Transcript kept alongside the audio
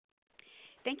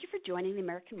Thank you for joining the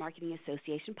American Marketing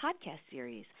Association podcast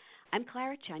series. I'm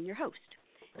Clara Chun, your host.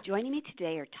 Joining me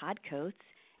today are Todd Coates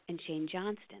and Shane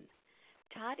Johnston.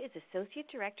 Todd is Associate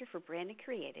Director for Brand and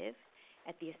Creative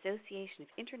at the Association of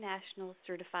International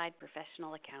Certified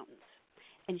Professional Accountants,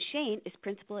 and Shane is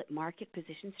Principal at Market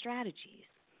Position Strategies.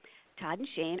 Todd and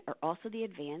Shane are also the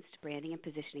Advanced Branding and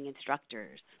Positioning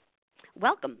Instructors.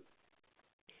 Welcome.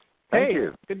 Thank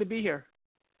you. Good to be here.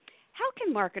 How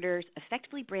can marketers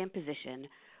effectively brand position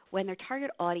when their target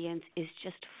audience is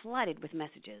just flooded with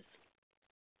messages?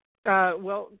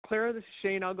 Well, Clara, this is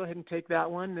Shane. I'll go ahead and take that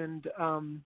one. And,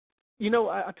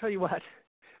 I'll tell you what,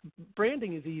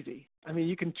 branding is easy. I mean,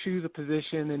 you can choose a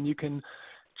position and you can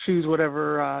choose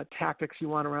whatever tactics you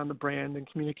want around the brand and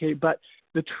communicate. But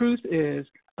the truth is,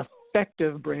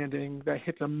 effective branding that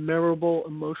hits a memorable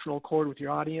emotional chord with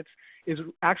your audience is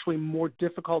actually more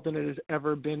difficult than it has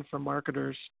ever been for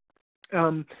marketers.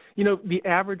 The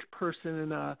average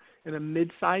person in a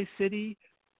mid-sized city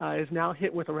is now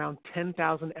hit with around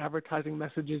 10,000 advertising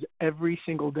messages every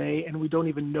single day, and we don't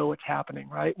even know what's happening,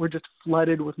 right? We're just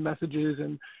flooded with messages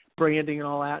and branding and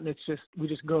all that, and we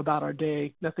just go about our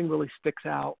day. Nothing really sticks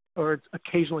out, or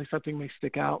occasionally something may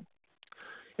stick out.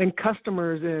 And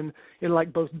customers in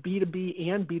like both B2B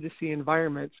and B2C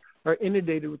environments are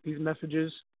inundated with these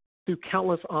messages through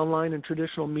countless online and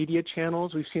traditional media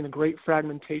channels. We've seen a great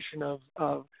fragmentation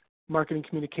of marketing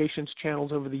communications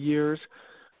channels over the years.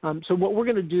 So what we're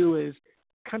going to do is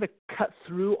kind of cut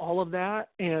through all of that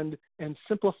and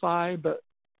simplify, but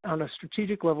on a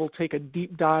strategic level, take a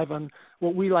deep dive on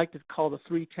what we like to call the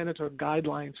 3 tenets or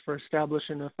guidelines for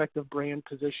establishing an effective brand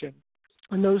position.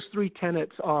 And those 3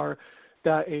 tenets are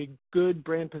that a good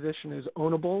brand position is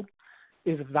ownable,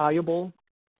 is valuable,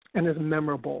 and is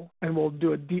memorable, and we'll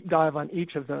do a deep dive on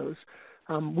each of those.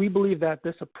 We believe that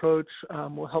this approach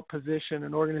will help position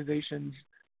an organization's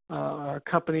or a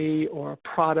company or a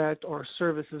product or a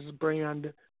services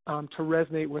brand to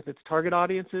resonate with its target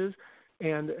audiences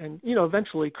and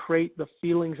eventually create the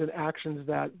feelings and actions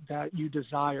that you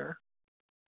desire.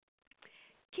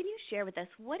 Can you share with us,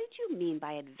 what did you mean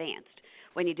by advanced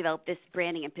when you developed this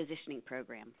branding and positioning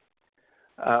program?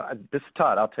 This is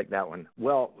Todd. I'll take that one.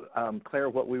 Well, Claire,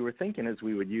 what we were thinking is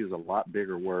we would use a lot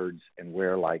bigger words and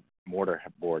wear like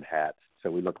mortarboard hats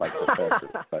so we look like professors.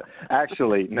 But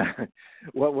actually,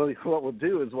 what we'll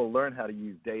do is we'll learn how to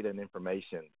use data and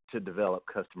information to develop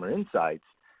customer insights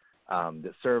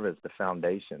that serve as the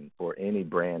foundation for any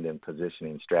brand and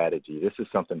positioning strategy. This is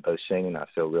something both Shane and I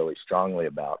feel really strongly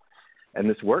about. And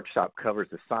this workshop covers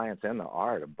the science and the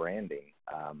art of branding.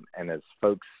 And as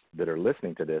folks that are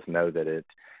listening to this know that it's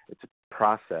a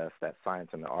process, that science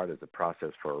and the art is a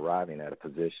process for arriving at a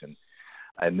position.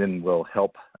 And then we'll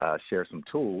help by sharing some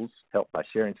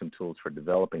tools for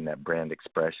developing that brand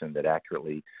expression that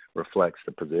accurately reflects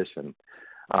the position.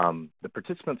 The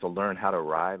participants will learn how to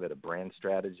arrive at a brand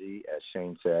strategy, as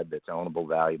Shane said, that's ownable,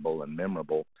 valuable, and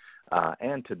memorable,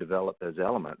 and to develop those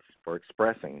elements for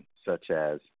expressing, such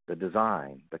as the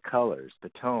design, the colors,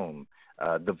 the tone,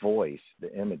 the voice,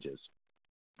 the images.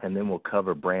 And then we'll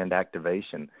cover brand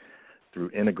activation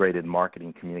through integrated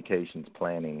marketing, communications,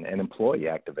 planning, and employee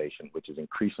activation, which is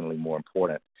increasingly more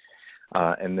important.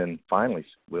 And then finally,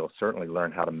 we'll certainly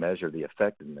learn how to measure the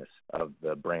effectiveness of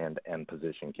the brand and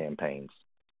position campaigns.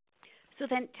 So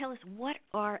then tell us, what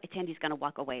are attendees going to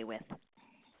walk away with?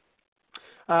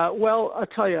 Well, I'll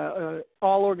tell you,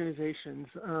 all organizations,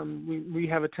 we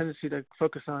have a tendency to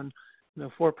focus on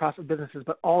for-profit businesses,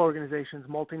 but all organizations,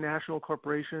 multinational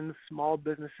corporations, small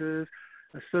businesses,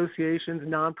 associations,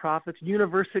 nonprofits,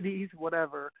 universities,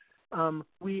 whatever,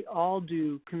 we all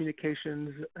do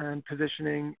communications and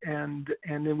positioning, and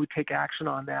then we take action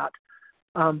on that.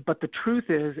 But the truth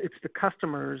is, it's the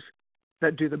customers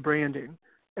that do the branding.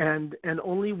 And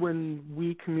only when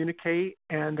we communicate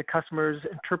and the customers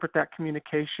interpret that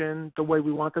communication the way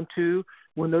we want them to,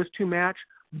 when those two match,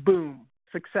 boom,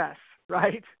 success,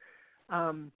 right?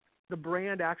 The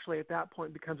brand actually at that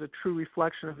point becomes a true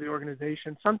reflection of the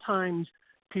organization. Sometimes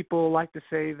people like to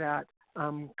say that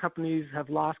companies have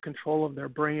lost control of their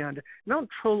brand. I don't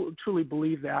truly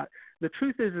believe that. The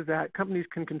truth is that companies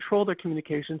can control their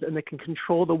communications and they can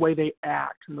control the way they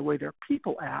act and the way their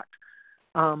people act.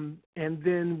 And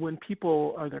then when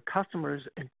people or their customers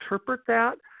interpret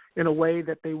that in a way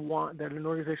that they want, that an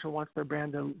organization wants their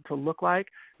brand to look like,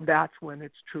 that's when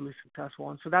it's truly successful.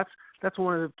 And so that's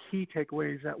one of the key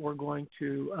takeaways that we're going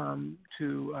to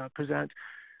present.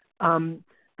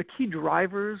 The key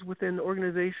drivers within the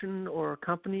organization or a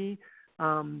company,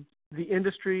 the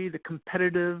industry, the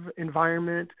competitive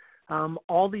environment,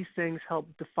 all these things help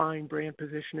define brand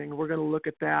positioning. We're going to look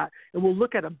at that, and we'll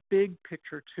look at a big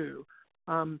picture too.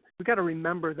 we've got to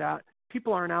remember that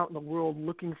people aren't out in the world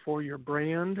looking for your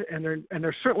brand, and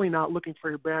they're certainly not looking for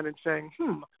your brand and saying,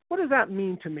 what does that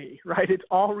mean to me, right? It's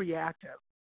all reactive.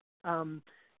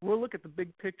 We'll look at the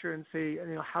big picture and say,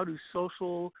 how do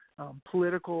social,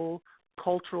 political,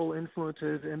 cultural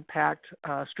influences impact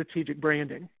strategic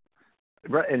branding?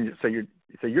 Right, and so you're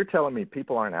telling me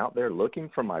people aren't out there looking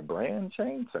for my brand,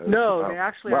 Shane? So, no, they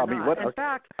actually are not. In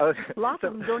fact, lots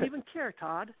of them don't even care,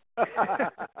 Todd.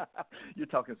 You're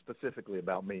talking specifically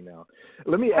about me now.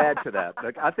 Let me add to that.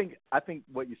 Look, I think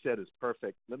what you said is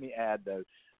perfect. Let me add, though,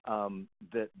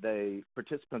 that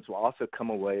participants will also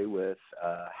come away with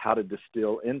how to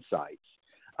distill insights.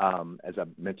 As I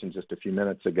mentioned just a few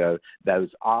minutes ago,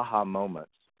 those aha moments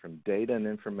from data and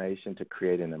information to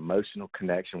create an emotional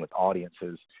connection with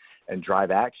audiences and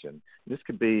drive action. This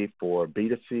could be for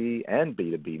B2C and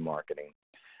B2B marketing.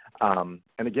 And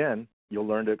again, you'll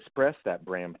learn to express that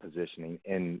brand positioning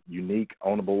in unique,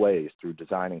 ownable ways through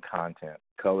design and content,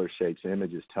 color, shapes,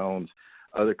 images, tones,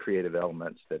 other creative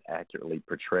elements that accurately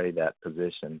portray that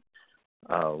position.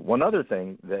 One other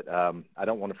thing that I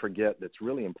don't want to forget that's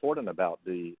really important about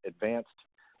the advanced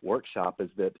workshop is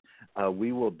that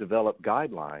we will develop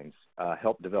guidelines,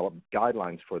 help develop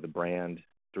guidelines for the brand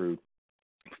through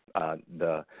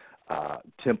the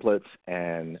templates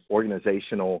and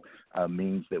organizational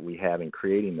means that we have in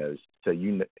creating those. So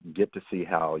you get to see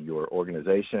how your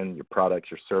organization, your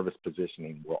products, your service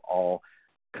positioning will all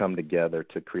come together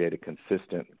to create a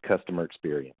consistent customer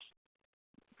experience.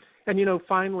 And,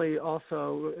 finally,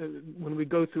 also, when we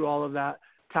go through all of that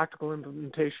tactical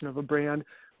implementation of a brand,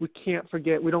 we can't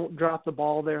forget, we don't drop the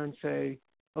ball there and say,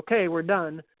 okay, we're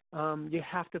done. You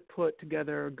have to put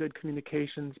together a good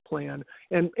communications plan.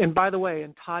 And by the way,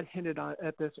 and Todd hinted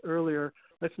at this earlier,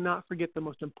 let's not forget the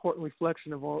most important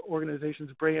reflection of our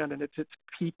organization's brand, and it's its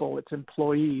people, its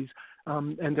employees,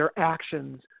 and their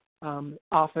actions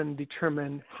often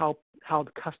determine how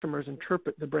the customers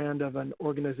interpret the brand of an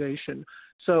organization.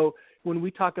 So when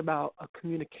we talk about a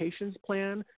communications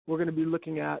plan, we're going to be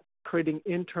looking at creating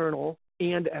internal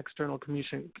and external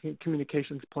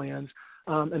communications plans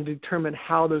and determine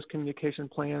how those communication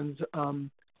plans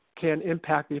can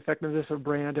impact the effectiveness of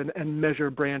brand and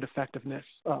measure brand effectiveness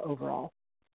overall.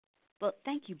 Well,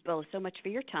 thank you both so much for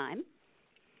your time.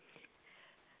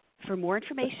 For more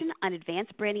information on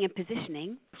advanced branding and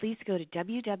positioning, please go to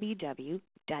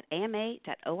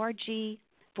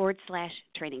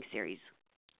www.ama.org/training series.